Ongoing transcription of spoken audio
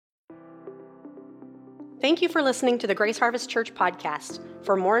Thank you for listening to the Grace Harvest Church podcast.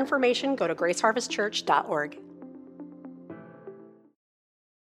 For more information, go to graceharvestchurch.org.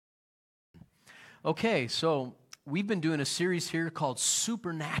 Okay, so we've been doing a series here called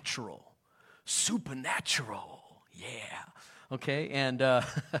Supernatural. Supernatural, yeah. Okay, and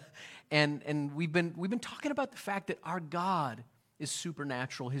and we've been talking about the fact that our God is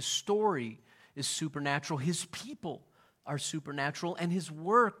supernatural. His story is supernatural. His people are supernatural, and His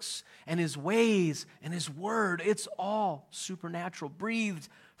works and His ways and His word, it's all supernatural, breathed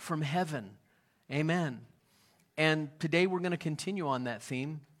from heaven. Amen. And today we're going to continue on that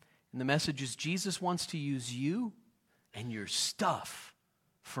theme. And the message is Jesus wants to use you and your stuff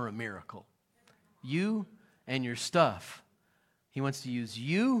for a miracle. You and your stuff. He wants to use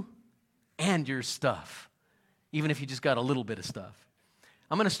you and your stuff, even if you just got a little bit of stuff.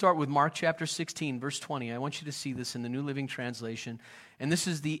 I'm going to start with Mark chapter 16, verse 20. I want you to see this in the New Living Translation. And this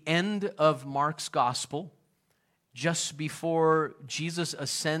is the end of Mark's gospel, just before Jesus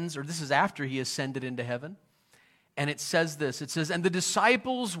ascends, or this is after He ascended into heaven. And it says this, it says, "And the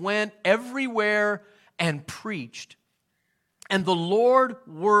disciples went everywhere and preached, and the Lord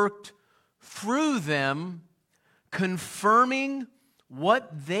worked through them, confirming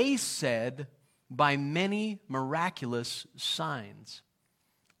what they said by many miraculous signs."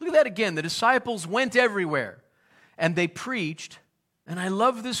 Look at that again. The disciples went everywhere, and they preached, and I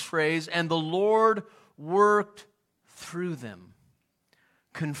love this phrase, "and the Lord worked through them,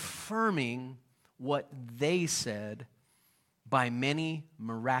 confirming what they said by many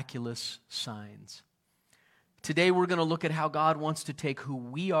miraculous signs." Today we're going to look at how God wants to take who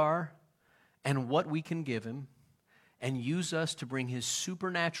we are and what we can give Him and use us to bring His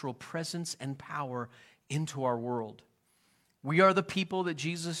supernatural presence and power into our world. We are the people that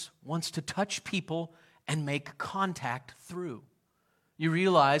Jesus wants to touch people and make contact through. You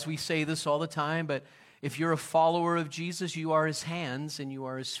realize we say this all the time, but if you're a follower of Jesus, you are His hands and you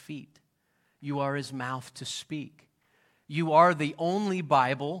are His feet. You are His mouth to speak. You are the only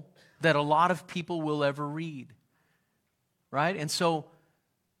Bible that a lot of people will ever read, right? And so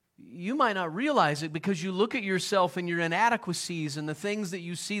you might not realize it because you look at yourself and your inadequacies and the things that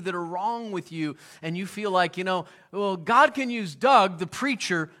you see that are wrong with you, and you feel like, well, God can use Doug, the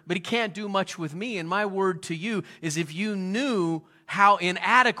preacher, but He can't do much with me. And my word to you is, if you knew how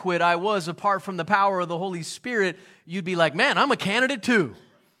inadequate I was apart from the power of the Holy Spirit, you'd be like, man, I'm a candidate too.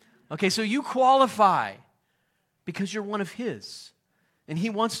 Okay, so you qualify because you're one of His, and He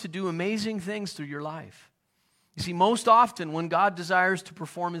wants to do amazing things through your life. You see, most often when God desires to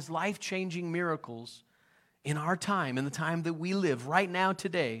perform His life-changing miracles in our time, in the time that we live right now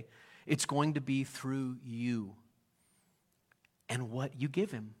today, it's going to be through you and what you give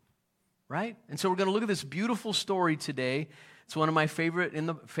Him, right? And so we're going to look at this beautiful story today. It's one of my favorites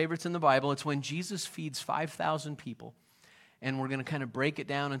in the Bible. It's when Jesus feeds 5,000 people. And we're going to kind of break it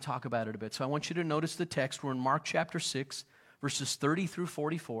down and talk about it a bit. So I want you to notice the text. We're in Mark chapter 6, verses 30 through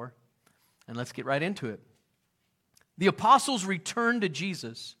 44. And let's get right into it. "The apostles returned to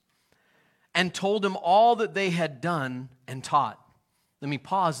Jesus and told Him all that they had done and taught." Let me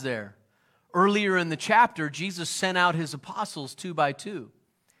pause there. Earlier in the chapter, Jesus sent out His apostles 2 by 2.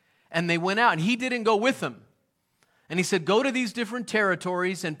 And they went out, and He didn't go with them. And He said, go to these different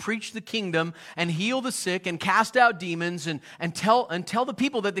territories and preach the kingdom and heal the sick and cast out demons and tell the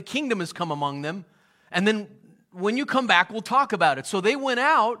people that the kingdom has come among them. And then when you come back, we'll talk about it. So they went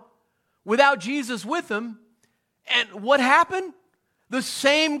out without Jesus with them. And what happened? The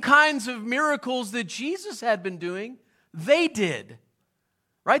same kinds of miracles that Jesus had been doing, they did.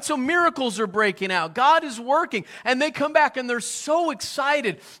 Right? So miracles are breaking out. God is working. And they come back and they're so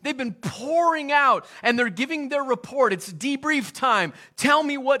excited. They've been pouring out and they're giving their report. It's debrief time. Tell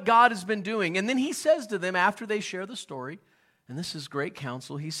me what God has been doing. And then He says to them after they share the story, and this is great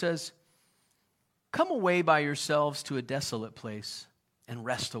counsel, He says, "Come away by yourselves to a desolate place and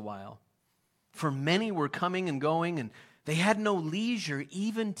rest a while. For many were coming and going, and they had no leisure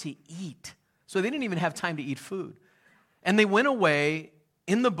even to eat." So they didn't even have time to eat food. "And they went away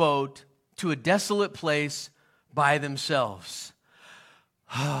in the boat to a desolate place by themselves."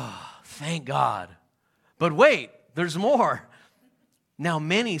 Thank God. But wait, there's more. "Now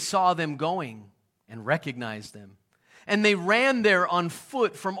many saw them going and recognized them. And they ran there on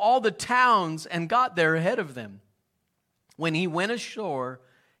foot from all the towns and got there ahead of them. When He went ashore,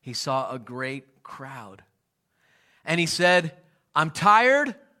 He saw a great crowd. And He said, 'I'm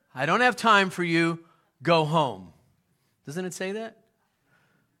tired. I don't have time for you. Go home.'" Doesn't it say that?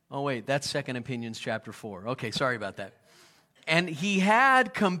 Oh, wait, that's 2 Opinions chapter 4. Okay, sorry about that. "And He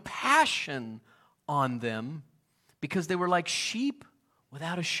had compassion on them because they were like sheep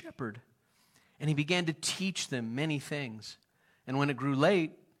without a shepherd. and he began to teach them many things. And when it grew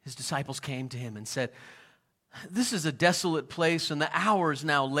late, his disciples came to him and said, "This is a desolate place, and the hour is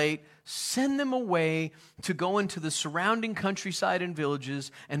now late. Send them away to go into the surrounding countryside and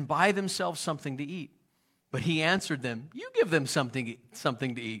villages and buy themselves something to eat." But he answered them, "You give them something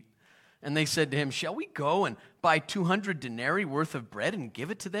to eat." And they said to him, "Shall we go and buy 200 denarii worth of bread and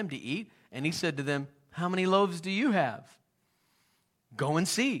give it to them to eat?" And he said to them, "How many loaves do you have? Go and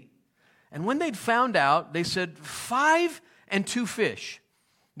see." And when they'd found out, they said, 5 and 2 fish.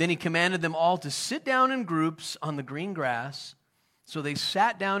 Then he commanded them all to sit down in groups on the green grass. So they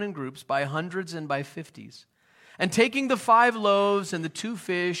sat down in groups by hundreds and by 50s. And taking the 5 loaves and the 2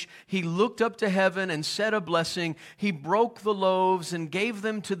 fish, he looked up to heaven and said a blessing. He broke the loaves and gave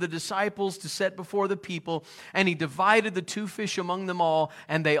them to the disciples to set before the people. And he divided the 2 fish among them all.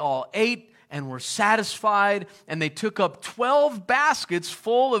 And they all ate and were satisfied. And they took up 12 baskets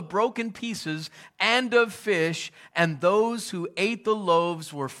full of broken pieces and of fish. And those who ate the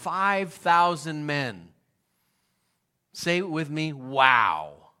loaves were 5,000 men. Say it with me,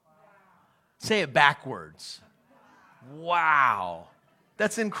 wow. Say it backwards. Wow.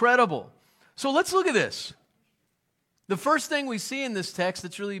 That's incredible. So let's look at this. The first thing we see in this text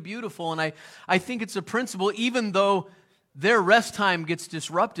that's really beautiful, and I think it's a principle, even though their rest time gets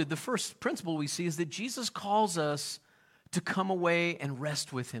disrupted, the first principle we see is that Jesus calls us to come away and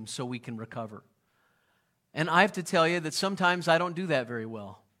rest with him so we can recover. And I have to tell you that sometimes I don't do that very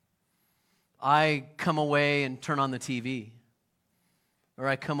well. I come away and turn on the TV. Or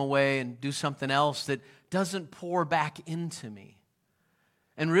I come away and do something else that doesn't pour back into me.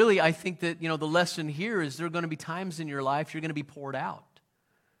 And really, I think that, the lesson here is there are going to be times in your life you're going to be poured out.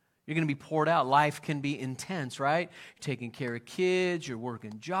 You're going to be poured out. Life can be intense, right? You're taking care of kids, you're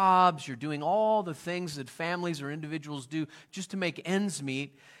working jobs, you're doing all the things that families or individuals do just to make ends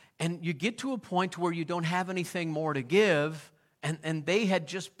meet. And you get to a point where you don't have anything more to give, and they had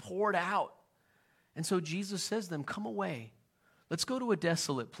just poured out. And so Jesus says to them, "Come away. Let's go to a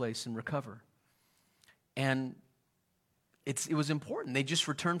desolate place and recover." And it was important. They just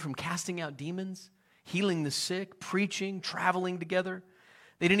returned from casting out demons, healing the sick, preaching, traveling together.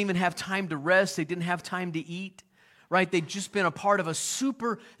 They didn't even have time to rest. They didn't have time to eat, right? They'd just been a part of a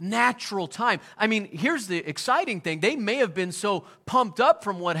supernatural time. I mean, here's the exciting thing. They may have been so pumped up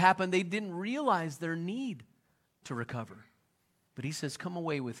from what happened, they didn't realize their need to recover. But he says, "Come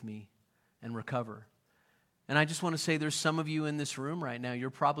away with me and recover." And I just want to say there's some of you in this room right now,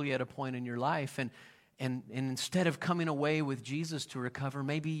 you're probably at a point in your life, and instead of coming away with Jesus to recover,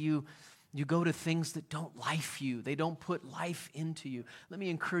 maybe you go to things that don't life you. They don't put life into you. Let me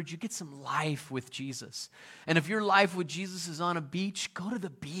encourage you, get some life with Jesus. And if your life with Jesus is on a beach, go to the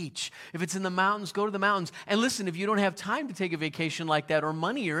beach. If it's in the mountains, go to the mountains. And listen, if you don't have time to take a vacation like that or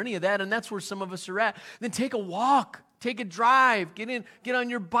money or any of that, and that's where some of us are at, then take a walk. Take a drive, get on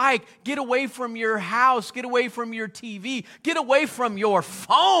your bike, get away from your house, get away from your TV, get away from your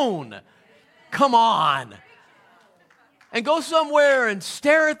phone. Come on. And go somewhere and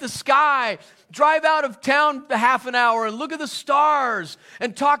stare at the sky. Drive out of town for half an hour and look at the stars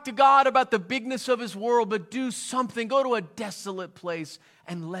and talk to God about the bigness of his world, but do something. Go to a desolate place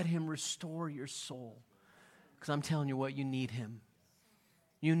and let him restore your soul. Because I'm telling you what, you need him.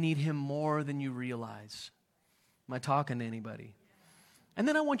 You need him more than you realize. Am I talking to anybody? And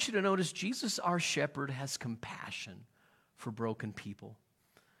then I want you to notice Jesus, our shepherd, has compassion for broken people.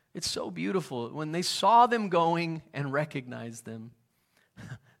 It's so beautiful. When they saw them going and recognized them,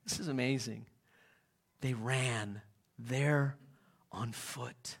 this is amazing. They ran there on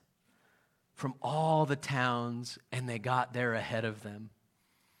foot from all the towns, and they got there ahead of them.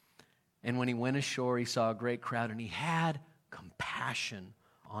 And when he went ashore, he saw a great crowd, and he had compassion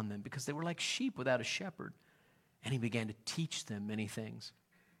on them because they were like sheep without a shepherd. And he began to teach them many things.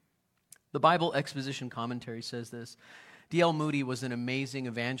 The Bible Exposition Commentary says this. D.L. Moody was an amazing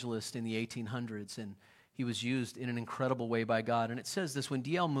evangelist in the 1800s, and he was used in an incredible way by God. And it says this, when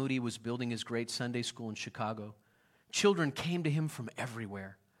D.L. Moody was building his great Sunday school in Chicago, children came to him from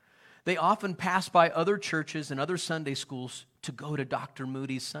everywhere. They often passed by other churches and other Sunday schools to go to Dr.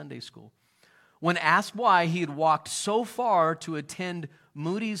 Moody's Sunday school. When asked why he had walked so far to attend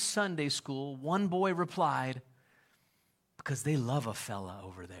Moody's Sunday school, one boy replied, "Because they love a fella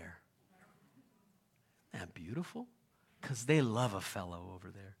over there." Isn't that beautiful? Because they love a fellow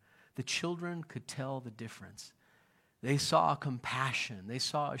over there. The children could tell the difference. They saw compassion. They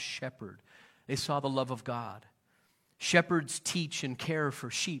saw a shepherd. They saw the love of God. Shepherds teach and care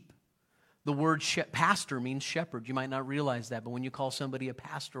for sheep. The word pastor means shepherd. You might not realize that, but when you call somebody a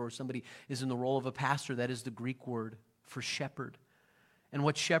pastor or somebody is in the role of a pastor, that is the Greek word for shepherd. And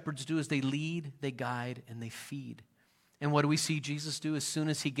what shepherds do is they lead, they guide, and they feed. And what do we see Jesus do as soon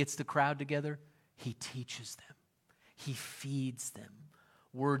as he gets the crowd together? He teaches them. He feeds them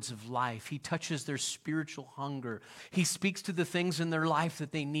words of life. He touches their spiritual hunger. He speaks to the things in their life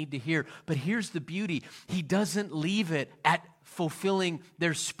that they need to hear. But here's the beauty. He doesn't leave it at fulfilling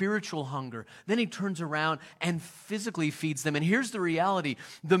their spiritual hunger. Then he turns around and physically feeds them. And here's the reality.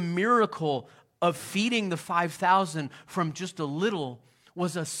 The miracle of feeding the 5,000 from just a little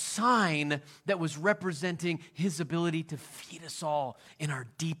was a sign that was representing his ability to feed us all in our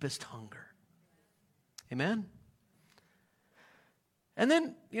deepest hunger. Amen? And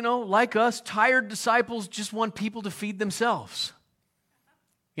then, like us, tired disciples just want people to feed themselves.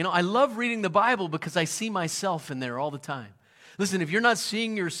 I love reading the Bible because I see myself in there all the time. Listen, if you're not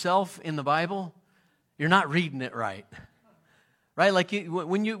seeing yourself in the Bible, you're not reading it right. Right? Like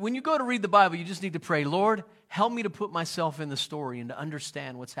when you go to read the Bible, you just need to pray, Lord, help me to put myself in the story and to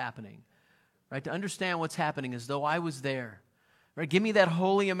understand what's happening. Right? To understand what's happening as though I was there. Right? Give me that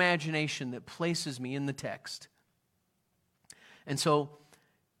holy imagination that places me in the text. And so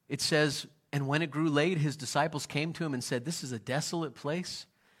it says, and when it grew late, his disciples came to him and said, this is a desolate place,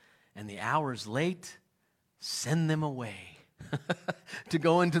 and the hour is late. Send them away to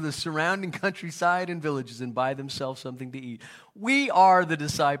go into the surrounding countryside and villages and buy themselves something to eat. We are the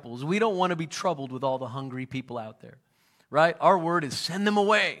disciples. We don't want to be troubled with all the hungry people out there, right? Our word is send them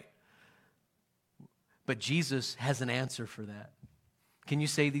away. But Jesus has an answer for that. Can you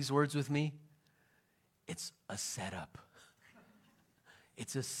say these words with me? It's a setup.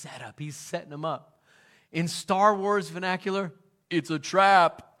 It's a setup. He's setting them up. In Star Wars vernacular, it's a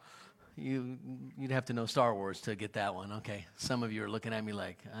trap. You'd have to know Star Wars to get that one. Okay. Some of you are looking at me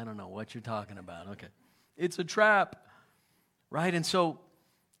like, I don't know what you're talking about. Okay. It's a trap. Right? And so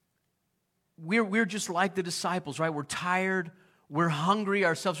we're just like the disciples, right? We're tired. We're hungry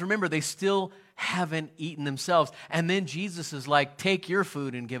ourselves. Remember, they still haven't eaten themselves. And then Jesus is like, take your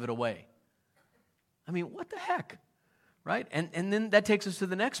food and give it away. I mean, what the heck? Right? And then that takes us to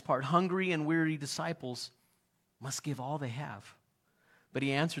the next part. Hungry and weary disciples must give all they have. But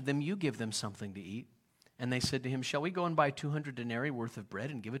he answered them, you give them something to eat. And they said to him, shall we go and buy 200 denarii worth of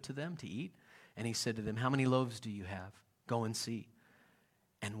bread and give it to them to eat? And he said to them, how many loaves do you have? Go and see.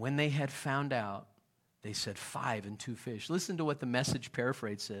 And when they had found out, they said 5 and 2 fish. Listen to what the Message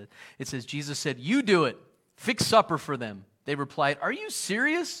paraphrase said. It says, Jesus said, you do it. Fix supper for them. They replied, are you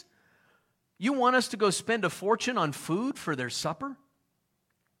serious? You want us to go spend a fortune on food for their supper?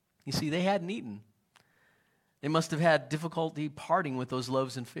 You see, they hadn't eaten. They must have had difficulty parting with those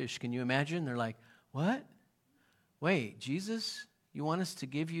loaves and fish. Can you imagine? They're like, what? Wait, Jesus, you want us to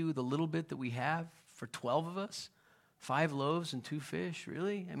give you the little bit that we have for 12 of us? 5 loaves and 2 fish?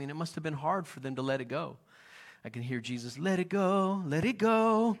 Really? I mean, it must have been hard for them to let it go. I can hear Jesus, let it go, let it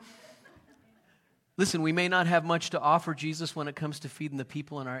go. Listen, we may not have much to offer Jesus when it comes to feeding the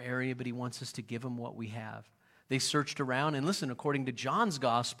people in our area, but he wants us to give them what we have. They searched around, and listen, according to John's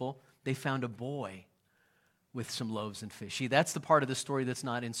gospel, they found a boy with some loaves and fish. See, that's the part of the story that's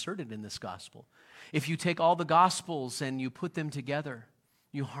not inserted in this gospel. If you take all the gospels and you put them together,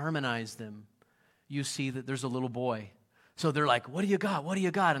 you harmonize them, you see that there's a little boy. So they're like, what do you got? What do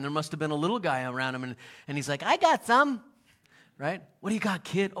you got? And there must have been a little guy around him, and he's like, I got some. Right? What do you got,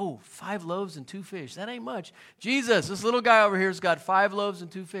 kid? Oh, 5 loaves and 2 fish. That ain't much. Jesus, this little guy over here has got 5 loaves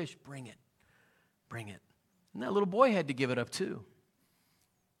and 2 fish. Bring it. Bring it. And that little boy had to give it up too.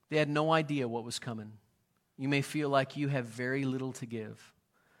 They had no idea what was coming. You may feel like you have very little to give,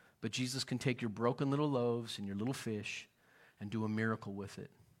 but Jesus can take your broken little loaves and your little fish and do a miracle with it.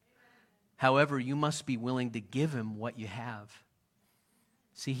 However, you must be willing to give him what you have.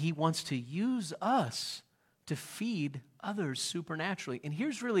 See, he wants to use us to feed others supernaturally. And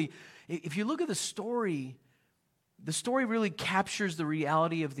here's really, if you look at the story really captures the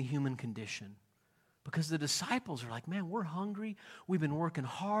reality of the human condition. Because the disciples are like, man, we're hungry. We've been working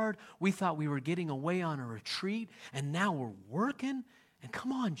hard. We thought we were getting away on a retreat, and now we're working. And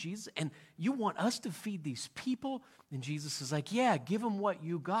come on, Jesus. And you want us to feed these people? And Jesus is like, yeah, give them what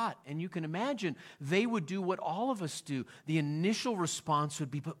you got. And you can imagine they would do what all of us do. The initial response would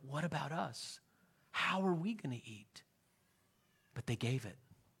be, but what about us? How are we going to eat? But they gave it.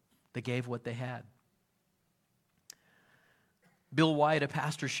 They gave what they had. Bill White, a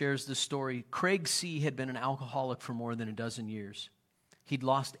pastor, shares this story. Craig C. had been an alcoholic for more than a dozen years. He'd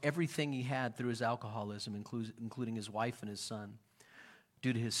lost everything he had through his alcoholism, including his wife and his son,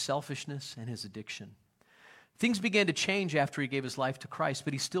 due to his selfishness and his addiction. Things began to change after he gave his life to Christ,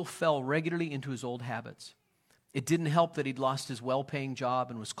 but he still fell regularly into his old habits. It didn't help that he'd lost his well-paying job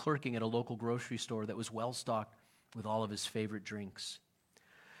and was clerking at a local grocery store that was well-stocked with all of his favorite drinks.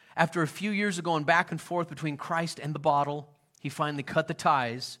 After a few years of going back and forth between Christ and the bottle, he finally cut the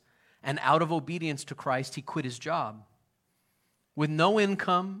ties, and out of obedience to Christ, he quit his job. With no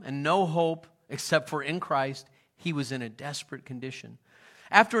income and no hope except for in Christ, he was in a desperate condition.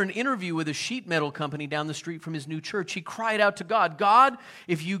 After an interview with a sheet metal company down the street from his new church, he cried out to God, God,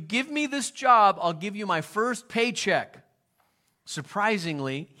 if you give me this job, I'll give you my first paycheck.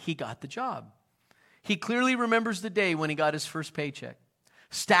 Surprisingly, he got the job. He clearly remembers the day when he got his first paycheck.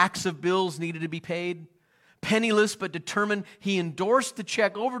 Stacks of bills needed to be paid. Penniless but determined, he endorsed the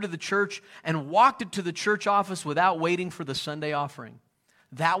check over to the church and walked it to the church office without waiting for the Sunday offering.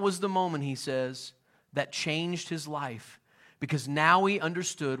 That was the moment, he says, that changed his life, because now he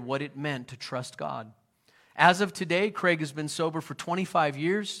understood what it meant to trust God. As of today, Craig has been sober for 25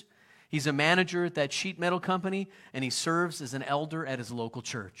 years. He's a manager at that sheet metal company, and he serves as an elder at his local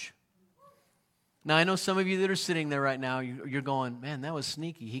church. Now, I know some of you that are sitting there right now, you're going, man, that was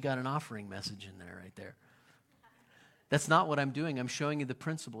sneaky. He got an offering message in there right there. That's not what I'm doing. I'm showing you the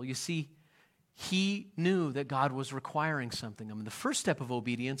principle. You see, he knew that God was requiring something. I mean, the first step of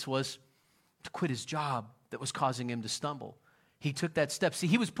obedience was to quit his job that was causing him to stumble. He took that step. See,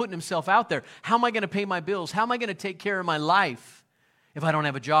 he was putting himself out there. How am I going to pay my bills? How am I going to take care of my life if I don't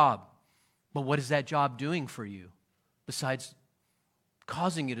have a job? But what is that job doing for you besides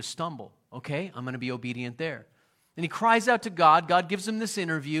causing you to stumble? Okay, I'm going to be obedient there. And he cries out to God. God gives him this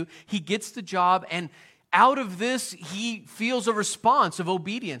interview. He gets the job, and out of this, he feels a response of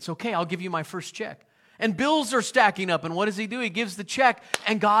obedience. Okay, I'll give you my first check. And bills are stacking up, and what does he do? He gives the check,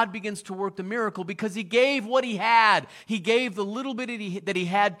 and God begins to work the miracle because he gave what he had. He gave the little bit that he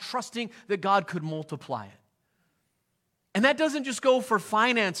had, trusting that God could multiply it. And that doesn't just go for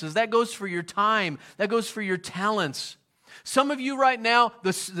finances. That goes for your time. That goes for your talents. Some of you right now,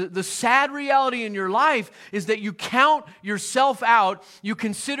 the sad reality in your life is that you count yourself out, you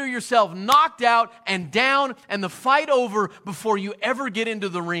consider yourself knocked out and down and the fight over before you ever get into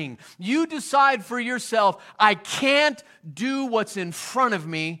the ring. You decide for yourself, I can't do what's in front of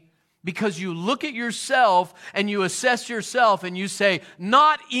me, because you look at yourself and you assess yourself and you say,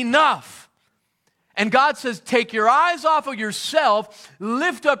 not enough. And God says, take your eyes off of yourself,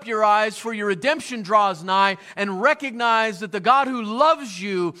 lift up your eyes, for your redemption draws nigh, and recognize that the God who loves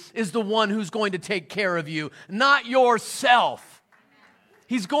you is the one who's going to take care of you, not yourself.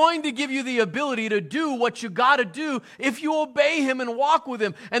 He's going to give you the ability to do what you got to do if you obey him and walk with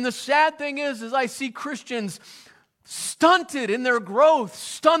him. And the sad thing is I see Christians stunted in their growth,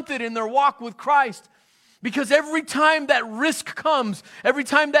 stunted in their walk with Christ. Because every time that risk comes, every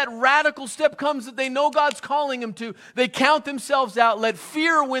time that radical step comes that they know God's calling them to, they count themselves out, let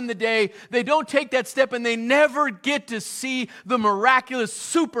fear win the day. They don't take that step, and they never get to see the miraculous,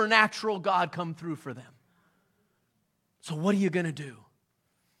 supernatural God come through for them. So what are you going to do?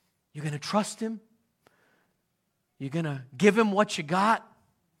 You're going to trust him? You're going to give him what you got?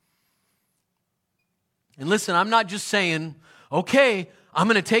 And listen, I'm not just saying, okay, I'm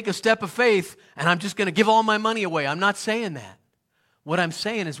going to take a step of faith and I'm just going to give all my money away. I'm not saying that. What I'm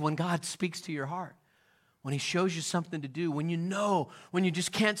saying is when God speaks to your heart, when he shows you something to do, when you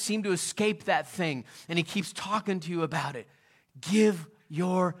just can't seem to escape that thing and he keeps talking to you about it, give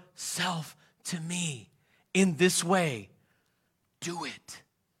yourself to me in this way. Do it.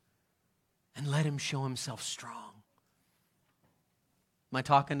 And let him show himself strong. Am I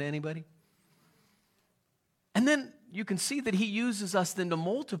talking to anybody? And then you can see that he uses us then to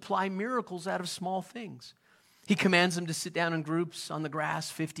multiply miracles out of small things. He commands them to sit down in groups on the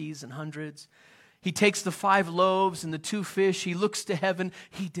grass, 50s and 100s. He takes the 5 loaves and the 2 fish. He looks to heaven.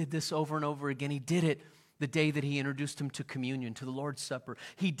 He did this over and over again. He did it the day that he introduced him to communion, to the Lord's Supper.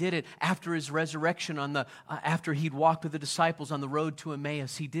 He did it after his resurrection, after he'd walked with the disciples on the road to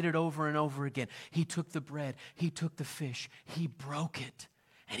Emmaus. He did it over and over again. He took the bread. He took the fish. He broke it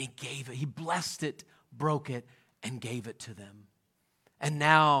and he gave it. He blessed it, broke it, and gave it to them. And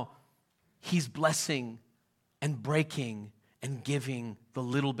now he's blessing and breaking and giving the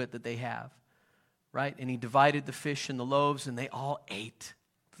little bit that they have, right? And he divided the fish and the loaves, and they all ate.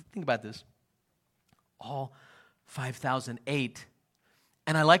 Think about this. All 5,000 ate.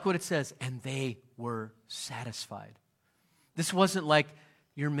 And I like what it says, and they were satisfied. This wasn't like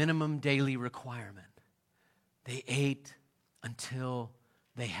your minimum daily requirement. They ate until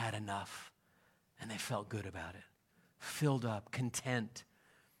they had enough, and they felt good about it. Filled up, content,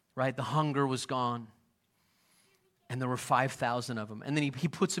 right? The hunger was gone. And there were 5,000 of them. And then he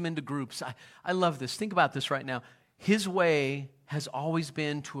puts them into groups. I love this. Think about this right now. His way has always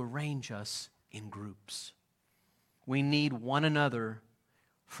been to arrange us in groups. We need one another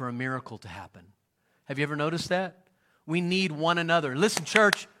for a miracle to happen. Have you ever noticed that? We need one another. Listen,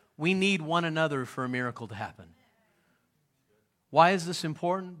 church, We need one another for a miracle to happen. Why is this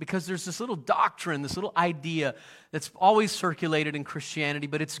important? Because there's this little doctrine, this little idea that's always circulated in Christianity,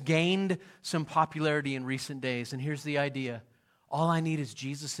 but it's gained some popularity in recent days. And here's the idea. All I need is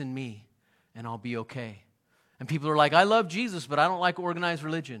Jesus and me, and I'll be okay. And people are like, I love Jesus, but I don't like organized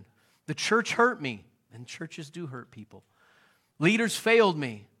religion. The church hurt me, and churches do hurt people. Leaders failed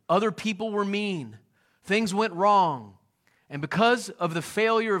me. Other people were mean. Things went wrong. And because of the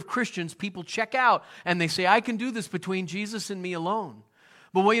failure of Christians, people check out and they say, I can do this between Jesus and me alone.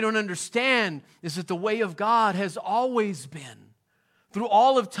 But what you don't understand is that the way of God has always been, through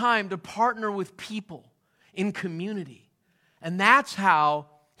all of time, to partner with people in community. And that's how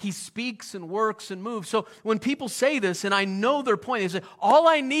He speaks and works and moves. So when people say this, and I know their point, they say, all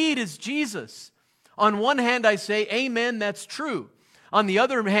I need is Jesus. On one hand, I say, amen, that's true. On the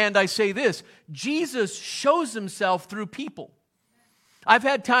other hand, I say this, Jesus shows Himself through people. I've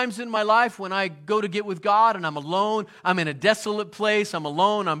had times in my life when I go to get with God and I'm alone, I'm in a desolate place, I'm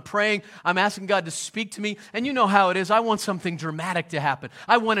alone, I'm praying, I'm asking God to speak to me, and you know how it is, I want something dramatic to happen.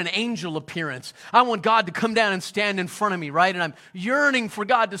 I want an angel appearance. I want God to come down and stand in front of me, right? And I'm yearning for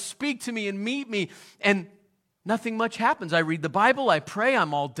God to speak to me and meet me, and nothing much happens. I read the Bible, I pray,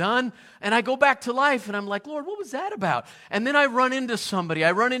 I'm all done, and I go back to life, and I'm like, Lord, what was that about? And then I run into somebody.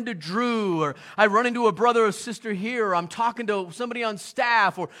 I run into Drew, or I run into a brother or sister here, or I'm talking to somebody on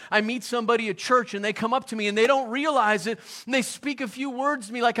staff, or I meet somebody at church, and they come up to me, and they don't realize it, and they speak a few words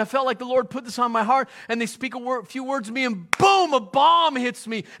to me, like I felt like the Lord put this on my heart, and they speak a few words to me, and boom, a bomb hits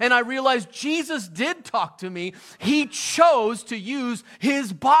me, and I realize Jesus did talk to me. He chose to use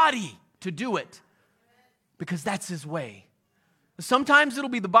His body to do it. Because that's His way. Sometimes it'll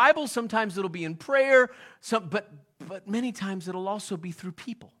be the Bible, sometimes it'll be in prayer, but many times it'll also be through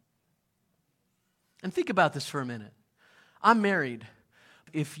people. And think about this for a minute. I'm married.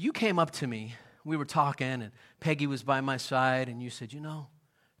 If you came up to me, we were talking, and Peggy was by my side, and you said, you know,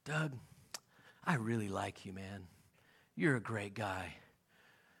 Doug, I really like you, man. You're a great guy.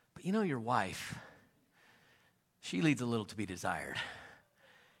 But you know, your wife, she leaves a little to be desired.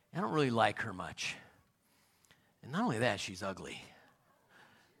 I don't really like her much. And not only that, she's ugly.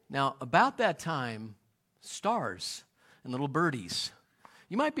 Now, about that time, stars and little birdies,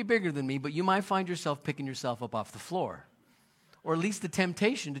 you might be bigger than me, but you might find yourself picking yourself up off the floor. Or at least the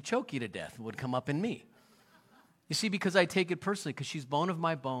temptation to choke you to death would come up in me. You see, because I take it personally, because she's bone of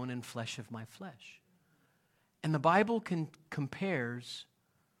my bone and flesh of my flesh. And the Bible compares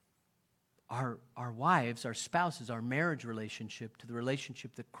our wives, our spouses, our marriage relationship to the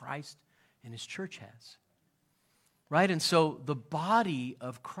relationship that Christ and His church has. Right? And so the body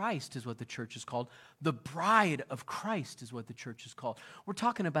of Christ is what the church is called. The bride of Christ is what the church is called. We're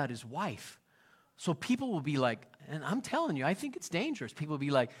talking about His wife. So people will be like, and I'm telling you, I think it's dangerous. People will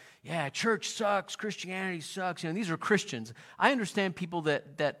be like, yeah, church sucks, Christianity sucks. You know, these are Christians. I understand people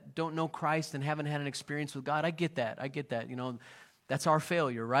that don't know Christ and haven't had an experience with God. I get that. You know, that's our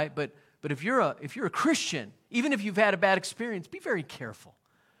failure, right? But if you're a Christian, even if you've had a bad experience, be very careful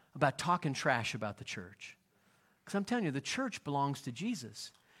about talking trash about the church. Because I'm telling you, the church belongs to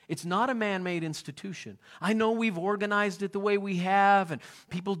Jesus. It's not a man-made institution. I know we've organized it the way we have, and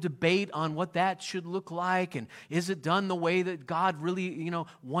people debate on what that should look like, and is it done the way that God really,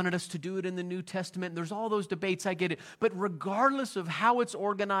 wanted us to do it in the New Testament? There's all those debates, I get it. But regardless of how it's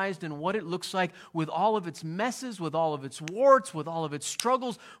organized and what it looks like, with all of its messes, with all of its warts, with all of its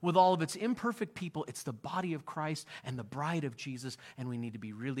struggles, with all of its imperfect people, it's the body of Christ and the bride of Jesus, and we need to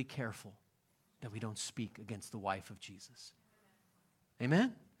be really careful that we don't speak against the wife of Jesus.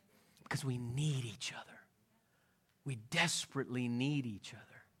 Amen? Because we need each other. We desperately need each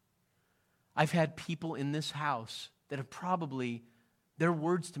other. I've had people in this house that have their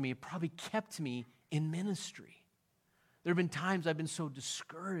words to me have probably kept me in ministry. There have been times I've been so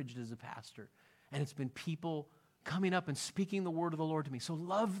discouraged as a pastor, and it's been people coming up and speaking the word of the Lord to me. So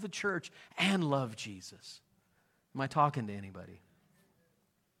love the church and love Jesus. Am I talking to anybody?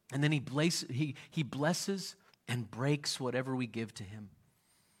 And then he blesses and breaks whatever we give to Him.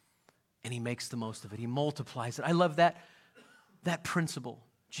 And He makes the most of it. He multiplies it. I love that principle.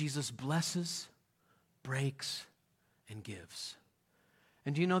 Jesus blesses, breaks, and gives.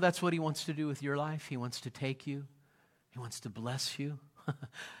 And do you know that's what He wants to do with your life? He wants to take you. He wants to bless you.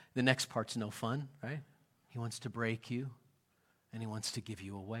 The next part's no fun, right? He wants to break you, and He wants to give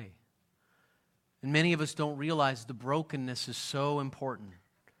you away. And many of us don't realize the brokenness is so important.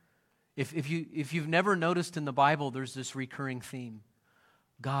 If you've never noticed in the Bible, there's this recurring theme.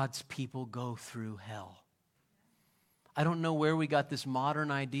 God's people go through hell. I don't know where we got this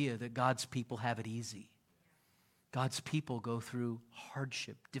modern idea that God's people have it easy. God's people go through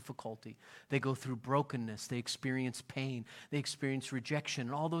hardship, difficulty. They go through brokenness. They experience pain. They experience rejection.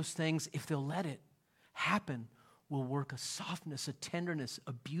 And all those things, if they'll let it happen, will work a softness, a tenderness,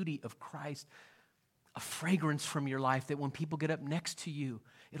 a beauty of Christ, a fragrance from your life that when people get up next to you,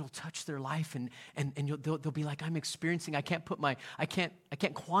 it'll touch their life and they'll be like, I'm experiencing, I can't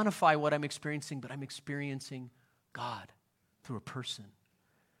quantify what I'm experiencing, but I'm experiencing God through a person.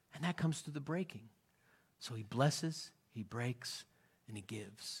 And that comes through the breaking. So he blesses, he breaks, and he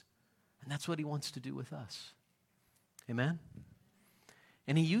gives. And that's what he wants to do with us. Amen?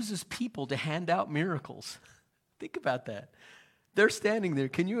 And he uses people to hand out miracles. Think about that. They're standing there.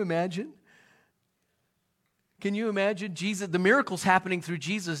 Can you imagine? Can you imagine Jesus? The miracle's happening through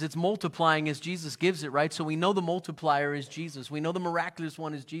Jesus. It's multiplying as Jesus gives it, right? So we know the multiplier is Jesus. We know the miraculous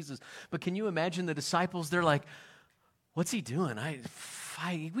one is Jesus. But can you imagine the disciples? They're like, what's he doing?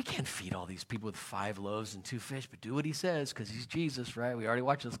 We can't feed all these people with 5 loaves and 2 fish, but do what he says because he's Jesus, right? We already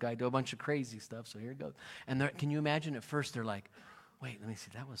watched this guy do a bunch of crazy stuff, so here it goes. And can you imagine at first they're like, wait, let me see,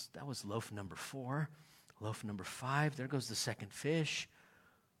 that was loaf number 4, loaf number 5, there goes the second fish.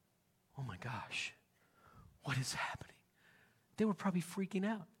 Oh my gosh, what is happening? They were probably freaking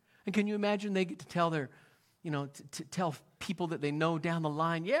out. And can you imagine they get to tell to tell people that they know down the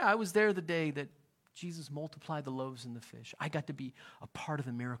line, yeah, I was there the day that Jesus multiplied the loaves and the fish. I got to be a part of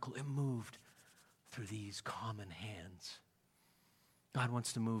the miracle. It moved through these common hands. God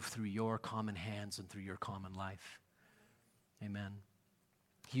wants to move through your common hands and through your common life. Amen.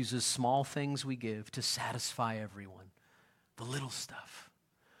 He uses small things we give to satisfy everyone. The little stuff.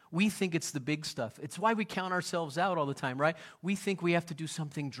 We think it's the big stuff. It's why we count ourselves out all the time, right? We think we have to do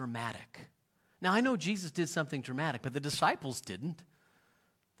something dramatic. Now, I know Jesus did something dramatic, but the disciples didn't.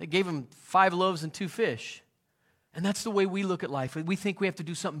 They gave him 5 loaves and 2 fish. And that's the way we look at life. We think we have to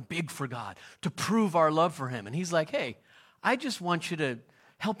do something big for God to prove our love for him. And he's like, hey, I just want you to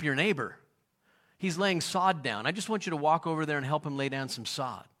help your neighbor. He's laying sod down. I just want you to walk over there and help him lay down some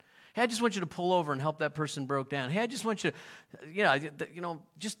sod. Hey, I just want you to pull over and help that person broke down. Hey, I just want you to,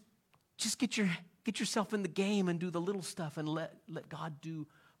 just get yourself in the game and do the little stuff and let God do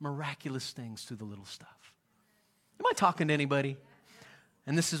miraculous things through the little stuff. Am I talking to anybody?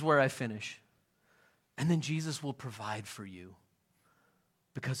 And this is where I finish. And then Jesus will provide for you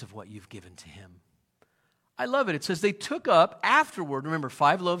because of what you've given to him. I love it. It says they took up afterward, remember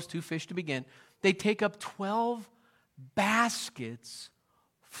 5 loaves, 2 fish to begin. They take up 12 baskets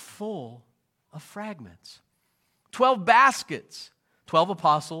full of fragments. 12 baskets. 12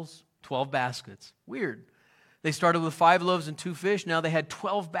 apostles, 12 baskets. Weird. They started with 5 loaves and 2 fish. Now they had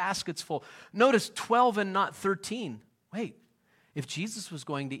 12 baskets full. Notice 12 and not 13. Wait. If Jesus was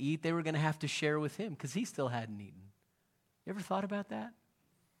going to eat, they were going to have to share with him because he still hadn't eaten. You ever thought about that?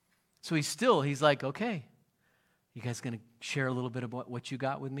 So he's like, okay, you guys going to share a little bit about what you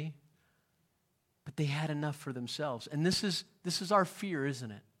got with me? But they had enough for themselves. And this is our fear,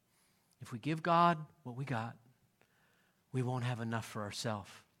 isn't it? If we give God what we got, we won't have enough for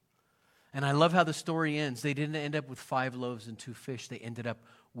ourselves. And I love how the story ends. They didn't end up with 5 loaves and 2 fish. They ended up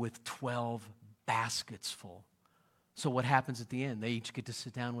with 12 baskets full. So what happens at the end? They each get to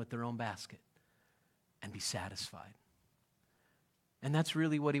sit down with their own basket and be satisfied. And that's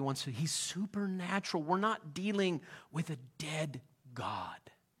really what he wants to do. He's supernatural. We're not dealing with a dead God.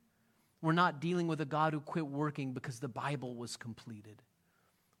 We're not dealing with a God who quit working because the Bible was completed.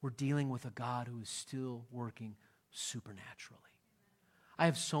 We're dealing with a God who is still working supernaturally. I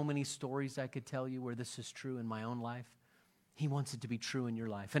have so many stories I could tell you where this is true in my own life. He wants it to be true in your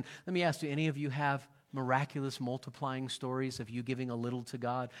life. And let me ask you, any of you have miraculous multiplying stories of you giving a little to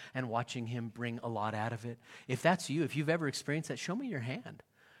God and watching him bring a lot out of it? If that's you, if you've ever experienced that, show me your hand.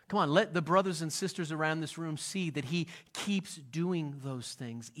 Come on, let the brothers and sisters around this room see that he keeps doing those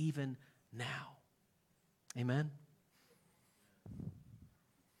things even now. Amen?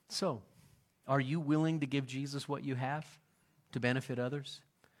 So, are you willing to give Jesus what you have to benefit others,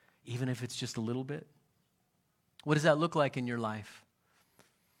 even if it's just a little bit? What does that look like in your life?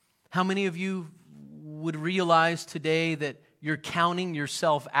 How many of you would realize today that you're counting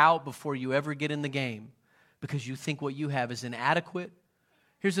yourself out before you ever get in the game because you think what you have is inadequate?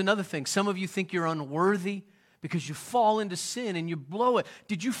 Here's another thing. Some of you think you're unworthy because you fall into sin and you blow it.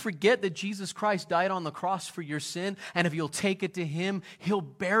 Did you forget that Jesus Christ died on the cross for your sin? And if you'll take it to him, he'll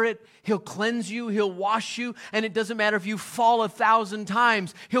bear it, he'll cleanse you, he'll wash you, and it doesn't matter if you fall 1,000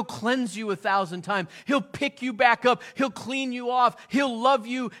 times, he'll cleanse you 1,000 times. He'll pick you back up, he'll clean you off, he'll love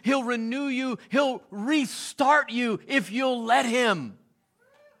you, he'll renew you, he'll restart you if you'll let him.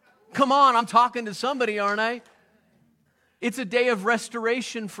 Come on, I'm talking to somebody, aren't I? It's a day of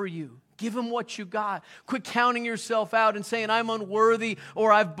restoration for you. Give Him what you got. Quit counting yourself out and saying, I'm unworthy,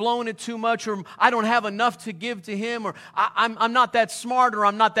 or I've blown it too much, or I don't have enough to give to Him, or I'm not that smart, or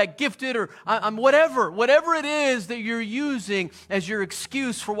I'm not that gifted, or I'm whatever. Whatever it is that you're using as your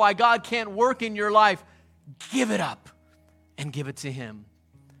excuse for why God can't work in your life, give it up and give it to Him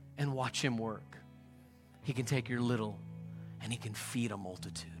and watch Him work. He can take your little and He can feed a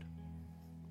multitude.